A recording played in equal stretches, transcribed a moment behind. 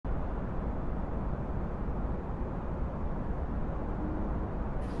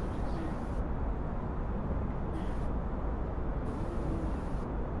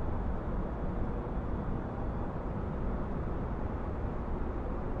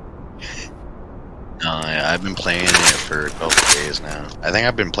No, I've been playing it for a couple days now. I think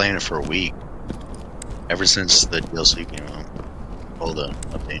I've been playing it for a week. Ever since the DLC came out. Hold the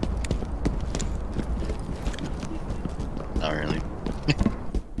update. Not really.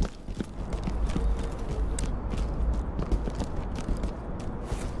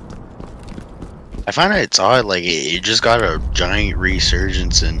 I find it's odd, like, it just got a giant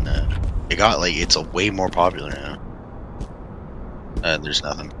resurgence and it got, like, it's a way more popular now. There's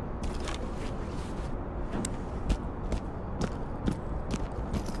nothing.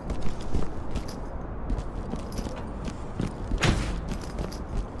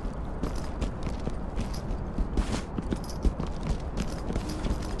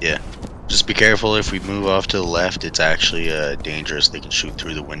 Yeah. Just be careful if we move off to the left, it's actually dangerous. They can shoot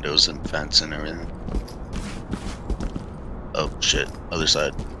through the windows and fence and everything. Oh shit, other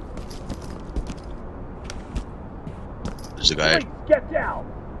side. There's a guy. Get down!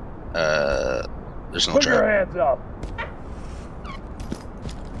 There's no Put trap. your hands up!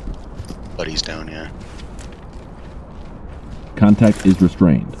 But he's down, yeah. Contact is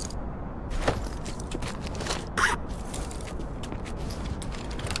restrained.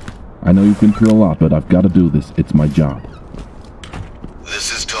 I know you've been through a lot, but I've got to do this. It's my job.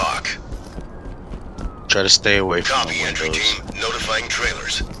 This is Talk. Try to stay away from Copy, the entry windows. team. Notifying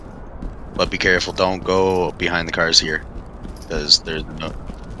trailers. But be careful, don't go behind the cars here. Because there's no...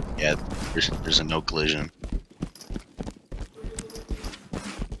 Yeah, there's a no collision.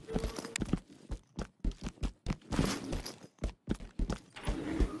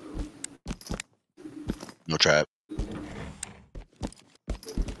 No trap.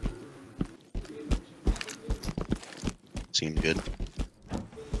 Seems good.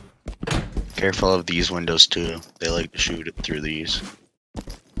 Careful of these windows too. They like to shoot it through these.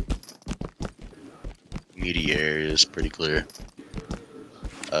 Media area is pretty clear.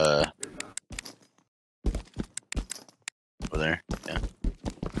 Over there, yeah.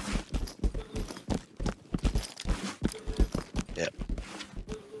 Yeah.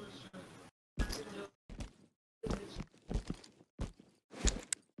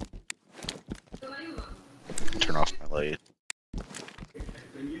 Turn off my light.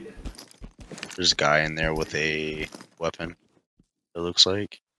 There's a guy in there with a weapon, it looks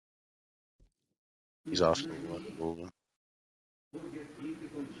like. He's off to the building.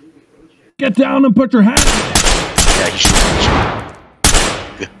 Get down and put your hands. Yeah, he's shooting.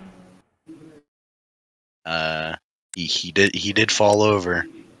 He did fall over,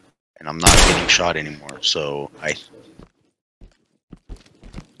 and I'm not getting shot anymore. So I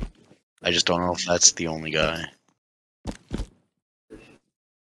just don't know if that's the only guy.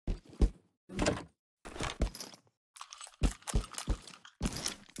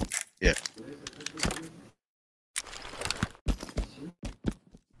 Yeah.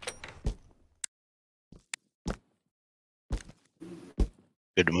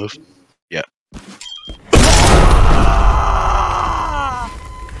 Good to move. Yeah.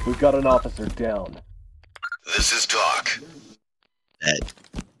 We've got an officer down. This is Talk. That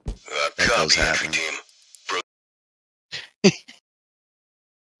does Copy, entry happen. team.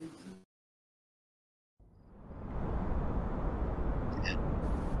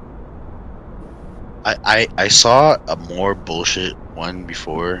 I saw a more bullshit one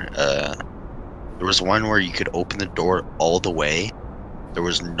before. There was one where you could open the door all the way. There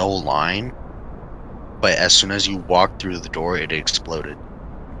was no line, but as soon as you walked through the door, it exploded.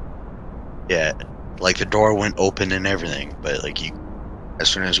 Yeah, like the door went open and everything, but like as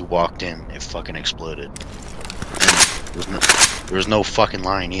soon as you walked in, it fucking exploded. And there was no fucking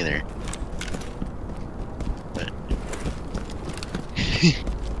line either. But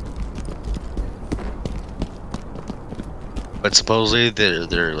But supposedly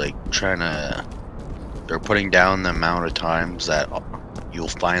they're like they're putting down the amount of times that you'll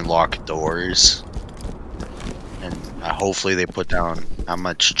find locked doors, and hopefully they put down how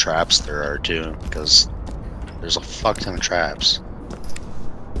much traps there are too, because there's a fuck ton of traps.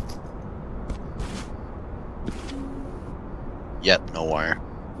 Yep, no wire.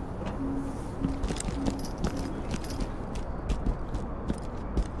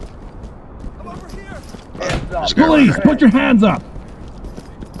 There's a guy Police, running. put your hands up.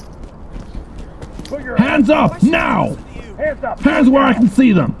 Put your Hands up now. Hands up! Hands where I can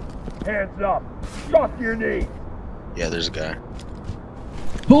see them. Hands up! Drop to your knees! Yeah, there's a guy.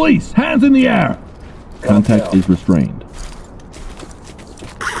 Police, hands in the air. Contact is restrained.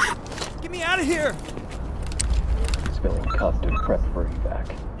 Get me out of here! He's feeling cuffed and pressed for evac.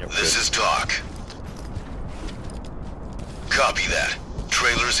 Yep, This good. is Talk. Copy that.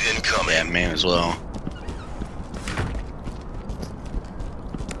 Trailers incoming. Yeah, man as well.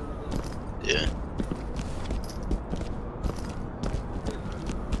 Yeah.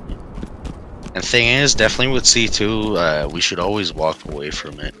 thing is, definitely with C2, we should always walk away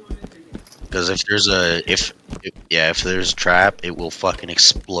from it. Because if there's a if there's a trap, it will fucking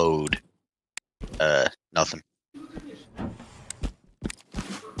explode. Nothing.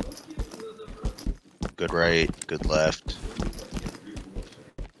 Good right, good left.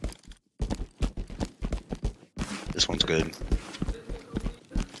 This one's good.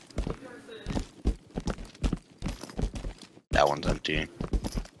 That one's empty.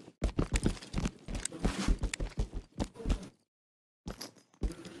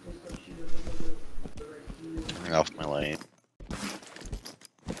 Turning off my light.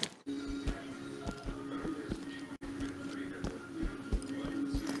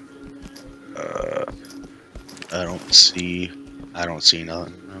 I don't see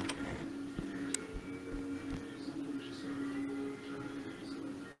nothing. No.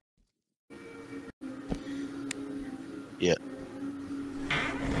 Yeah.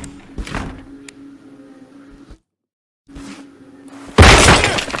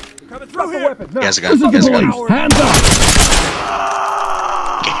 Guys, I got Boys, hands up!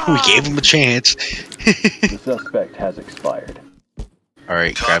 We gave him a chance. The suspect has expired.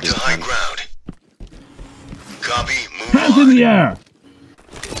 Alright, Talk grab to his high gun. ground. Copy, move Hands in on. the air!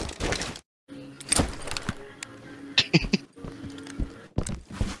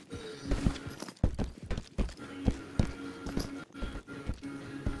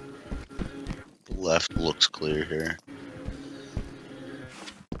 The left looks clear here.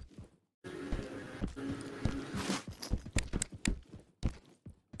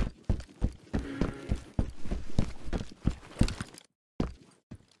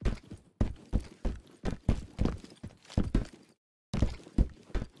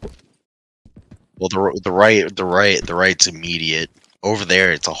 Well, the right's immediate. Over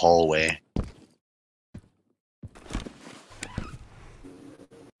there, it's a hallway.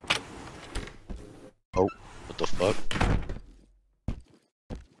 Oh, what the fuck?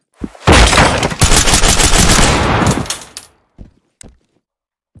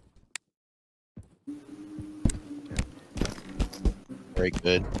 Very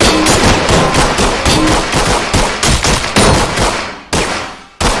good.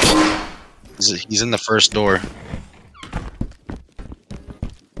 He's in the first door.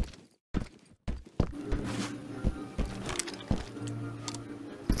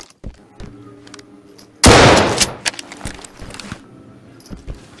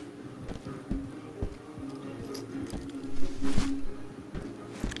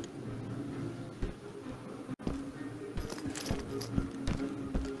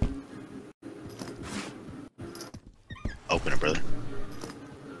 Open it, brother.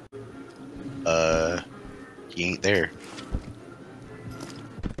 He ain't there.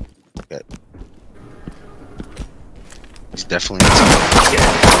 Okay. He's definitely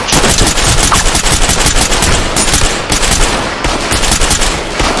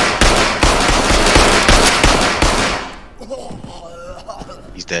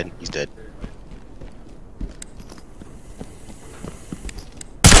He's dead. He's dead.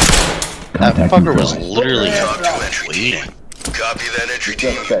 That Contact fucker was neutralized. literally Talk to entry team. waiting. Copy that entry The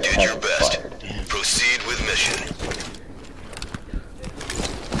team. You suspect did has your best. expired. Proceed with mission.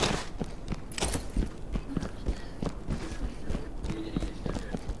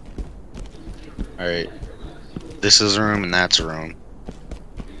 Alright. This is a room and that's a room.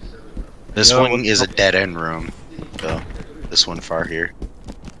 This one is a dead end room. So, this one far here.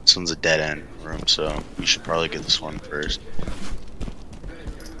 This one's a dead end room, so we should probably get this one first.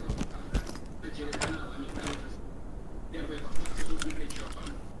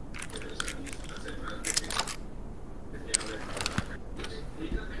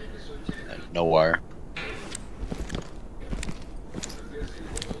 No wire.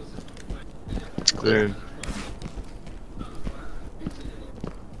 It's clear.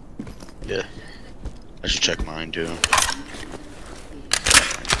 Yeah. I should check mine too.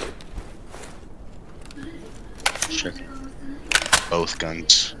 Check both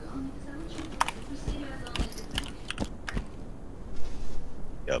guns.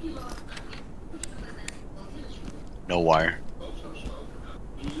 Yep. No wire.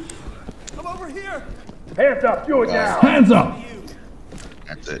 Come over here! Hands up, do it now! Hands up!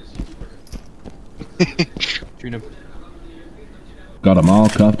 That's it. Got them all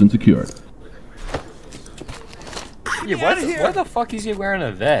cuffed and secured. Yeah, why the fuck is he wearing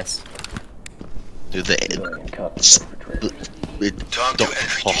a vest? Dude, Civilian cuffs infiltrated. Talk to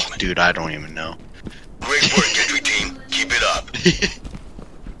entry oh, team. dude, I don't even know. Great work, entry team. Keep it up.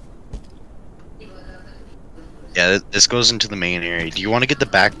 Yeah, this goes into the main area. Do you want to get the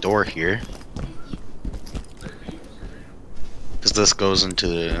back door here? Because this goes into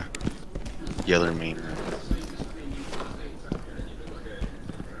the The other main room.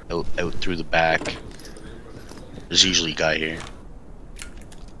 Out through the back. There's usually a guy here.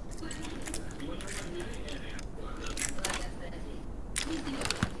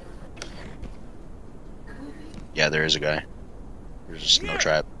 Yeah, there is a guy. There's just no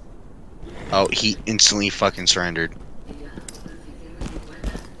trap. Oh, he instantly fucking surrendered.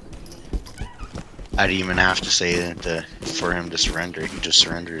 I didn't even have to say that for him to surrender. He just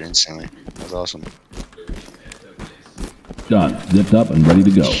surrendered instantly. That was awesome. Done. Zipped up and ready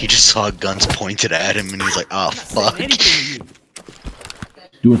to go. He just saw guns pointed at him and he's like, oh fuck.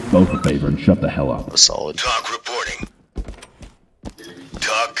 Do us both a favor and shut the hell up. That was solid. Talk reporting.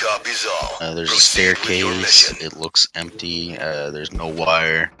 Talk copies all. There's a Proceed with your staircase. mission. It looks empty. There's no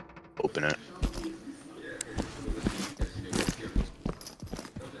wire. Open it.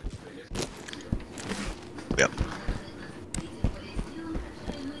 Yep.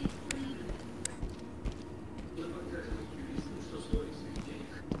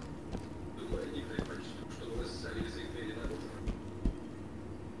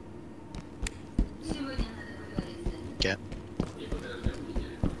 Yeah.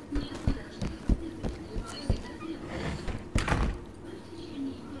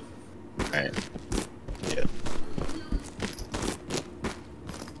 Alright. Yeah.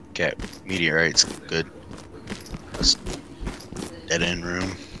 Okay. Meteorites. Good. Dead end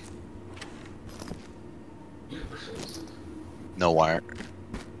room. No wire.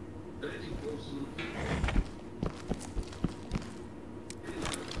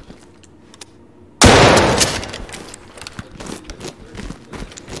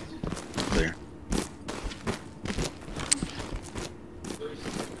 Clear.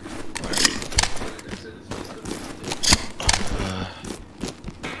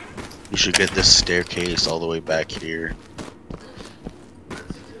 We should get this staircase all the way back here.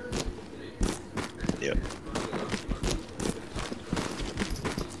 Yep.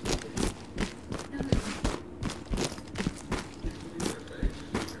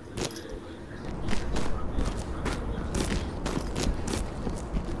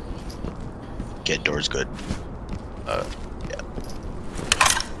 Get doors good. Yeah.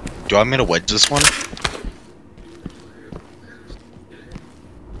 Do you want me to wedge this one?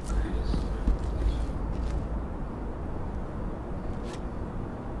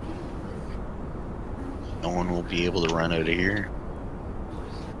 No one will be able to run out of here.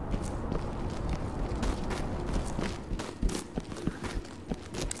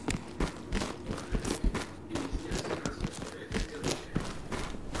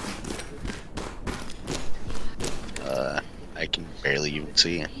 I can barely even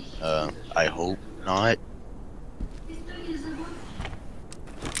see. I hope not.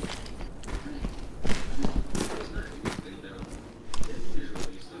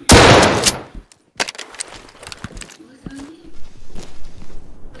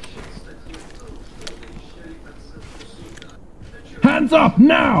 Hands up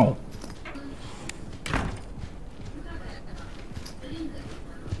now!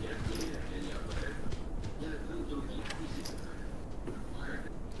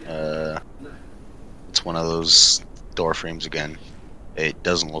 It's one of those door frames again. It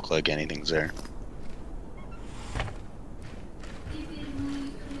doesn't look like anything's there.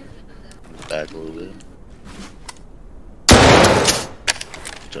 Back a little bit.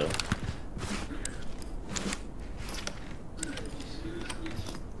 So.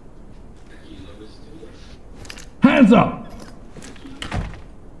 Hands up!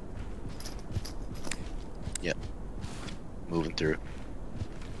 Yep. Moving through.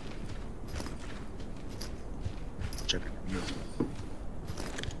 Check it.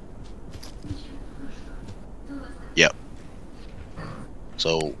 Yep.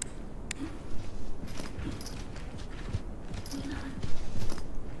 So.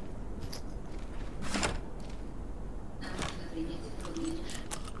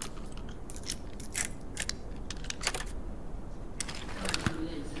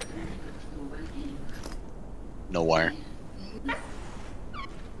 No wire.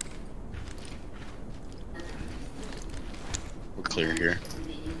 We're clear here.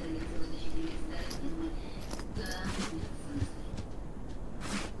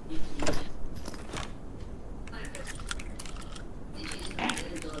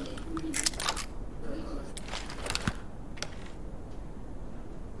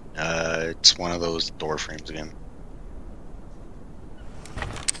 It's one of those door frames again.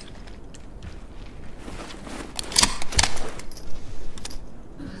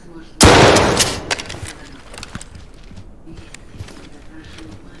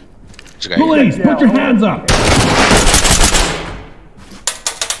 Police, put your hands up!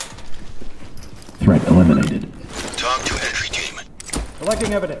 Threat eliminated. Talk to entry team.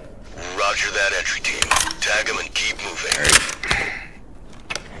 Collecting evidence. Roger that, entry team. Tag them and keep moving.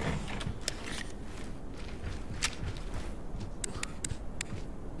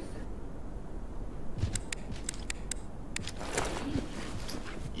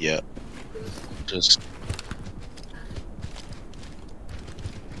 Yeah. Just.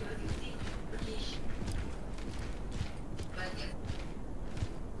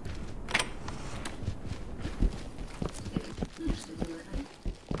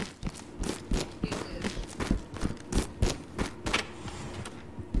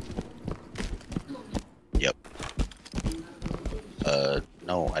 Yep.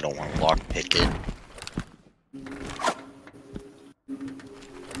 No, I don't want to lock pick it.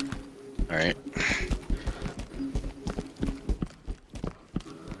 Alright.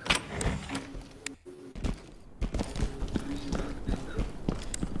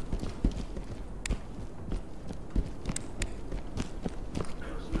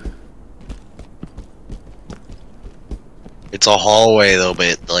 It's a hallway though,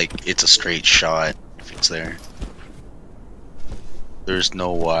 but like it's a straight shot if it's there. There's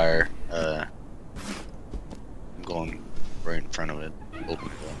no wire. I'm going right in front of it. Open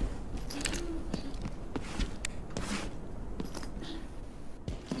it up.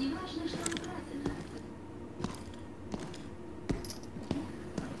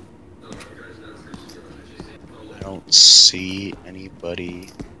 I don't see anybody.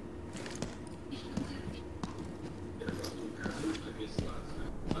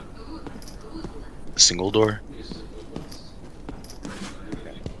 A single door?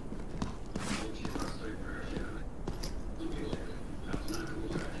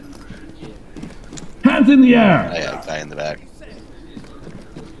 Hands in the air! I got a guy in the back.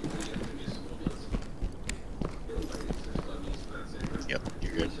 Yep,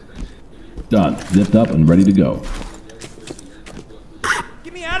 you're good. Done. Zipped up and ready to go.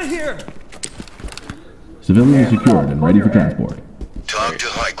 Get me out of here! Civilian secured and ready for transport. Talk to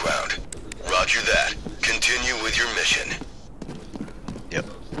high ground. Roger that. Continue with your mission. Yep.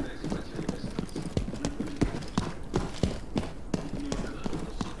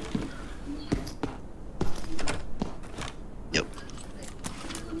 Yep.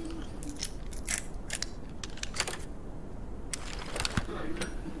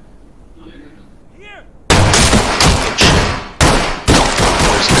 Here!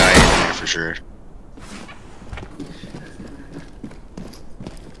 There's a guy in there for sure.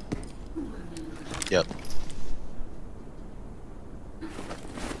 Yep.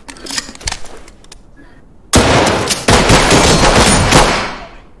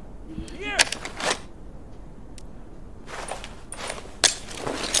 Here!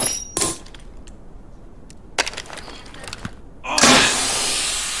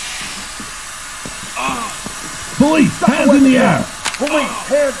 Police, hands in the air! Police,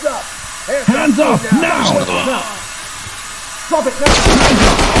 hands up! Hands up, now! Another one. Drop it now!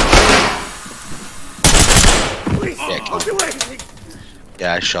 Please, Yeah, I'll do anything!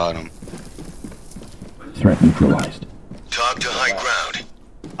 Yeah, I shot him. Threat neutralized. Talk to high ground.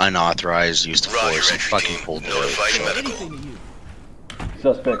 Unauthorized use of Roger, force. And entry fucking team. pulled it Notify out. medical.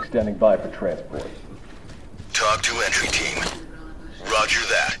 Suspect standing by for transport. Talk to entry team. Roger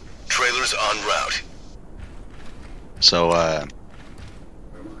that. Trailers en route. So,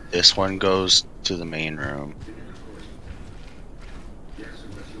 this one goes to the main room.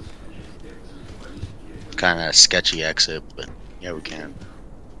 Kind of sketchy exit, but yeah, we can.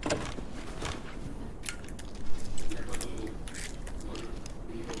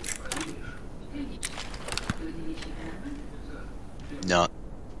 No,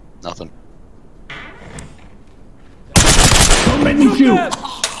 nothing. Don't make me shoot!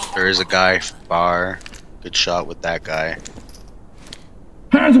 There is a guy far. Good shot with that guy.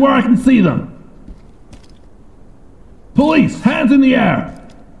 Hands where I can see them! Police, hands in the air!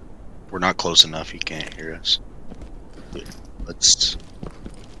 We're not close enough. He can't hear us. Let's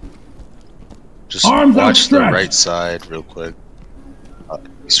just Arms watch the outstretched. right side real quick.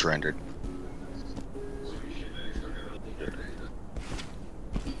 He surrendered.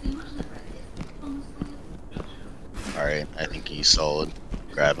 Alright, I think he's solid.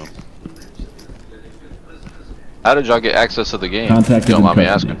 Grab him. How did y'all get access to the game? Contact Don't is in mind me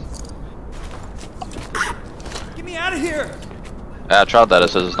custody. asking. Get me out of here! Yeah, I tried that. It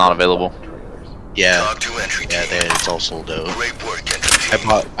says it's not available. Yeah, Talk to entry team. it's all sold out. Great work, entry team.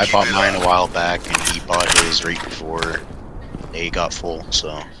 I Keep bought it mine up. a while back, and he bought his right before they got full.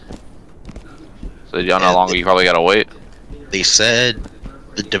 So So y'all know Yeah, how long you probably gotta wait. they said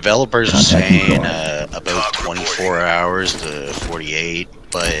the developers are saying about 24 hours to 48.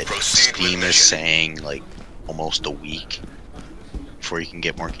 but Proceed with Steam is mission. saying like almost a week before you can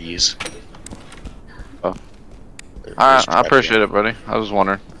get more keys. Oh. There's I trap appreciate here. it, buddy. I was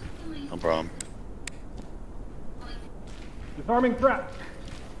wondering. No problem. Disarming trap.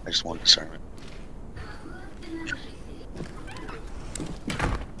 I just want discernment.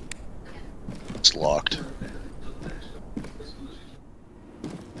 It's locked.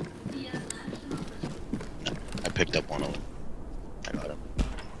 I picked up one of them. I got him.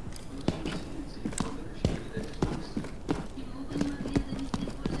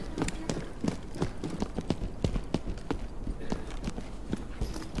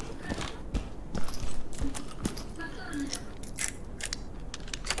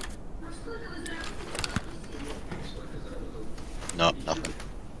 No, nothing.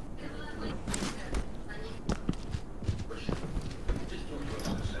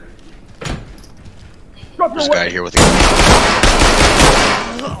 Drop There's a your guy weapon. here with a gun.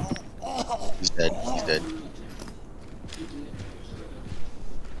 He's dead. He's dead.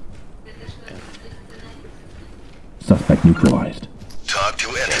 Suspect neutralized. Talk to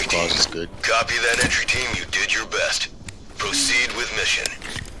entry Claus team. is good. Copy that, entry team. You did your best. Proceed with mission.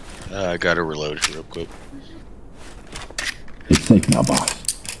 I gotta reload real quick. It's safe now, boss.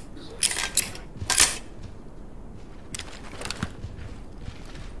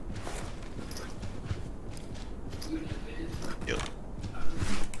 Yep.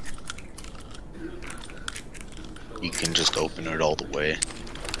 You can just open it all the way.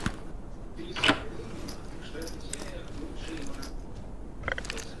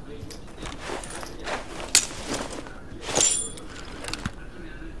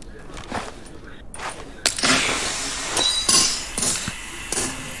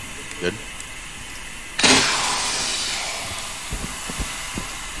 Good.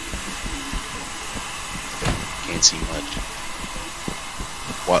 Can't see much.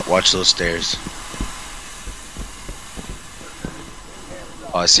 Watch those stairs.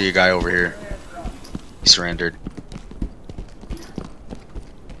 Oh, I see a guy over here. He surrendered.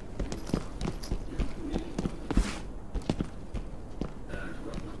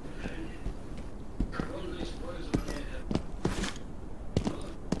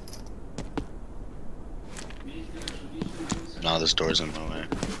 No, this door's in my way.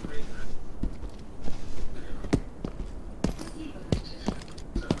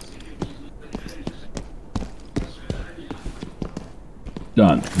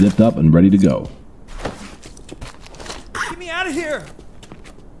 Done. Zipped up and ready to go. Get me out of here!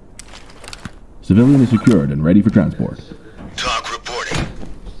 Civilian is secured and ready for transport. Talk reporting.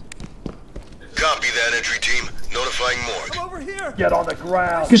 Copy that, entry team. Notifying morgue. Come over here! Get on the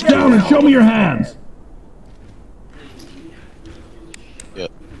ground. Get down and show me your hands!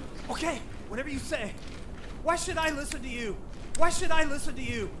 Yep. Okay, whatever you say. Why should I listen to you? Why should I listen to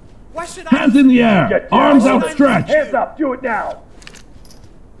you? Why should I? Hands in the air! Get down. Arms outstretched! Hands up. Do it now.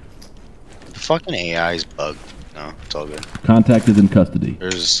 The fucking AI is bugged. No, it's all good. Contact is in custody.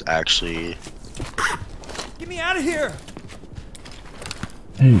 There's actually... Get me out of here!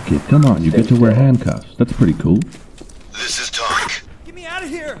 Hey kid, come on, you get to wear handcuffs. That's pretty cool. This is Talk. Get me out of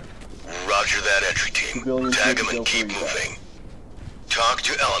here! Roger that, entry team. Civilians Tag need them to and go keep for moving. Talk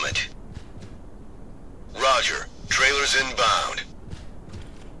to Element. Roger. Trailers inbound.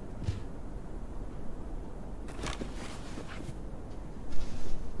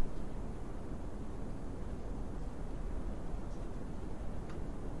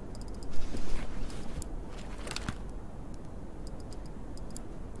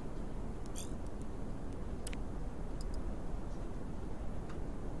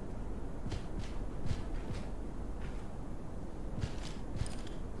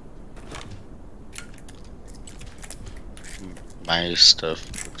 My stuff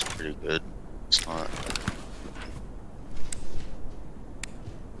looks pretty good. It's not...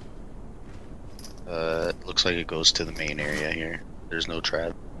 it looks like it goes to the main area here. There's no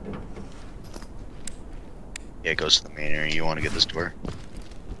trap. Yeah, it goes to the main area. You want to get this door?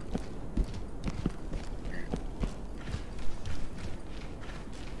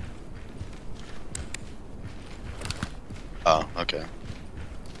 Oh, okay.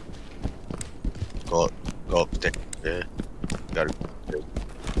 Go up there. Yeah. Got it.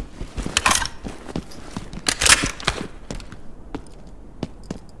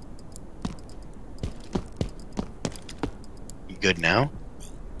 You good now?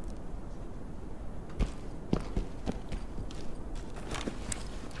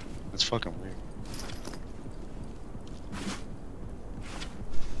 That's fucking weird.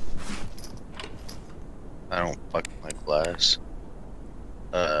 I don't fucking like glass.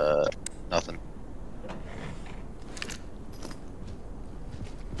 Nothing.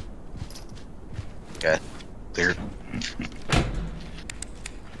 Clear.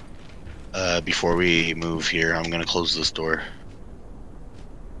 Before we move here, I'm gonna close this door.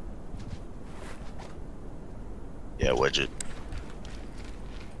 Yeah, wedge it.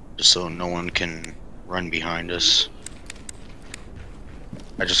 Just so no one can run behind us.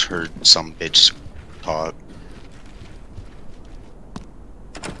 I just heard some bitch talk.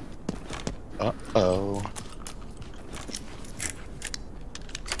 Uh-oh.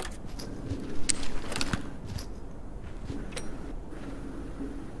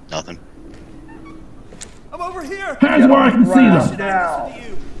 Nothing. I'm over here. Hands where I can see Why them. should I listen to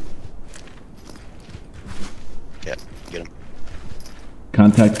you? Yeah, get him.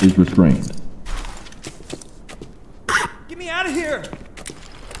 Contact is restrained. Get me out of here.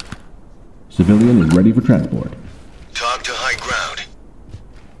 Civilian is ready for transport. Talk to high ground.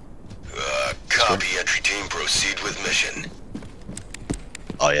 Copy, entry team. Proceed with mission.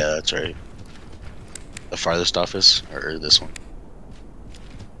 Oh yeah, that's right. The farthest office, or this one?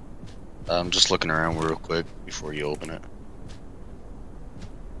 I'm just looking around real quick before you open it.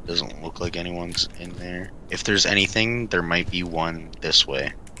 Doesn't look like anyone's in there. If there's anything, there might be one this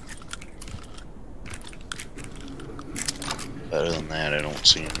way. Other than that, I don't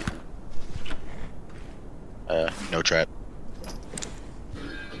see anything. No trap.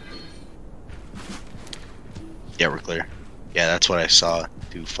 Yeah, we're clear. Yeah, that's what I saw.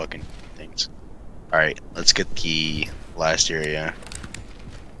 2 fucking things. Alright, let's get the last area.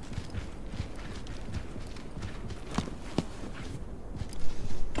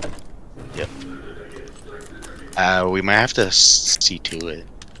 Yep. We might have to see to it.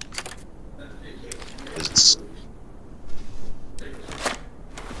 'Cause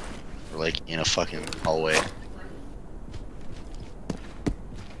we're like in a fucking hallway.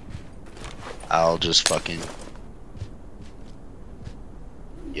 I'll just fucking...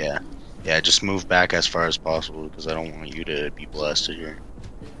 Yeah. Yeah, just move back as far as possible because I don't want you to be blasted here.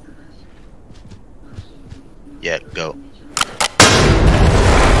 Yeah, go.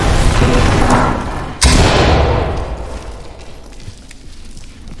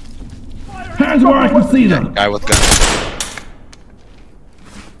 Hands where I can see them. Guy with gun.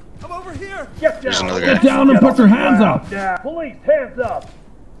 I'm over here. There's another Get guy. down and put your hands up. Police, hands up!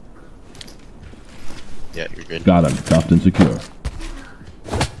 Yeah, you're good. Got him. Cuffed and secure.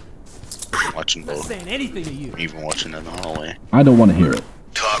 Watching I'm not both. saying anything to you. I'm even watching in the hallway. I don't want to hear it.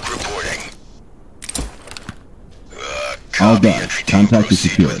 Talk reporting. All Copy, done. entry team. Contact is Proceed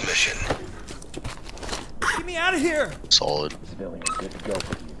secured. with mission. Get me out of here. Solid. Civilian, good to go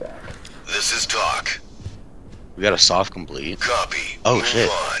for evac. This is talk. We got a soft complete. Copy. Oh, Move shit.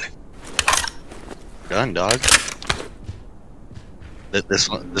 on. Gun, dog. This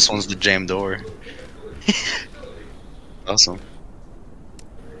one's the jam door. Awesome.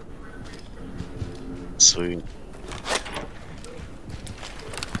 Sweet.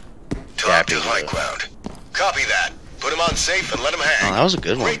 Talk to Yeah, high ground. Copy that. Put him on safe and let him hang. Oh, that was a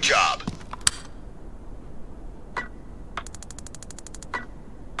good one. Great job.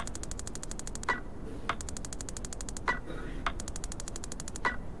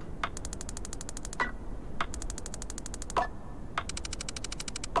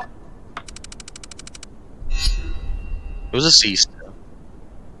 It was a C still.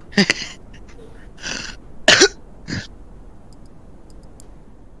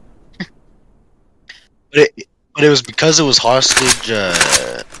 But it was because it was hostage,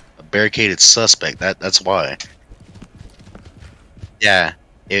 a barricaded suspect. That's why. Yeah,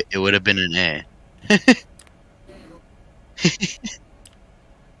 it would have been an A.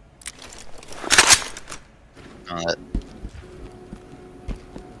 That,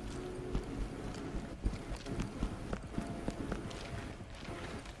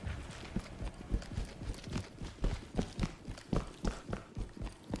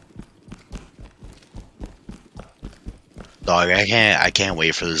 dog, I can't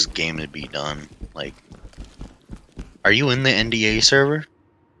wait for this game to be done. Like, are you in the NDA server?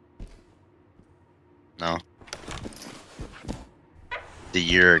 No. Did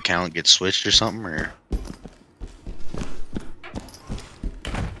your account get switched or something, or?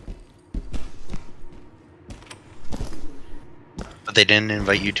 But they didn't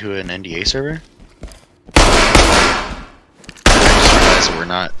invite you to an NDA server?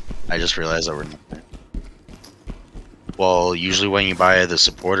 I just realized that we're not. Well, usually when you buy the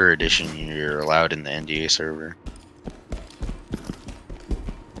supporter edition, you're allowed in the NDA server.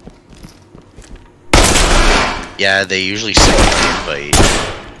 Yeah, they usually send you an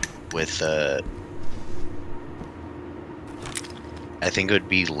invite with, I think it would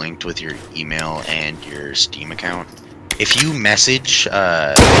be linked with your email and your Steam account. If you message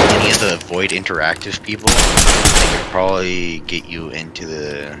any of the Void Interactive people, they can probably get you into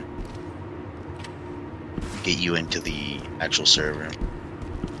the actual server.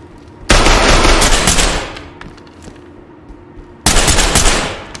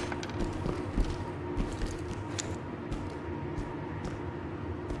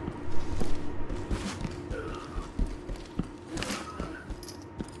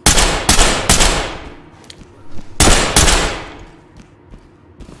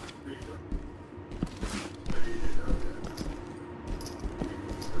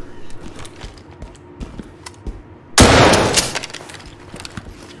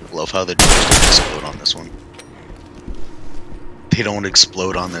 Love how the doors don't explode on this one. They don't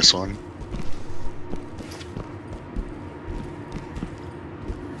explode on this one.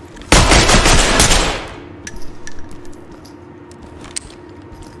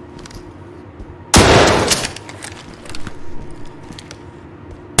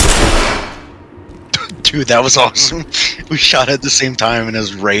 Dude, that was awesome. We shot at the same time and it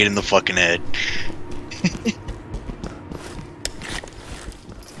was right in the fucking head.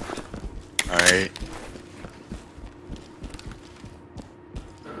 Alright.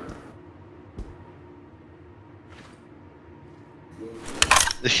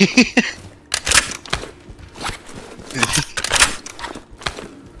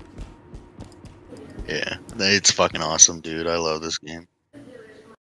 Yeah, it's fucking awesome, dude. I love this game.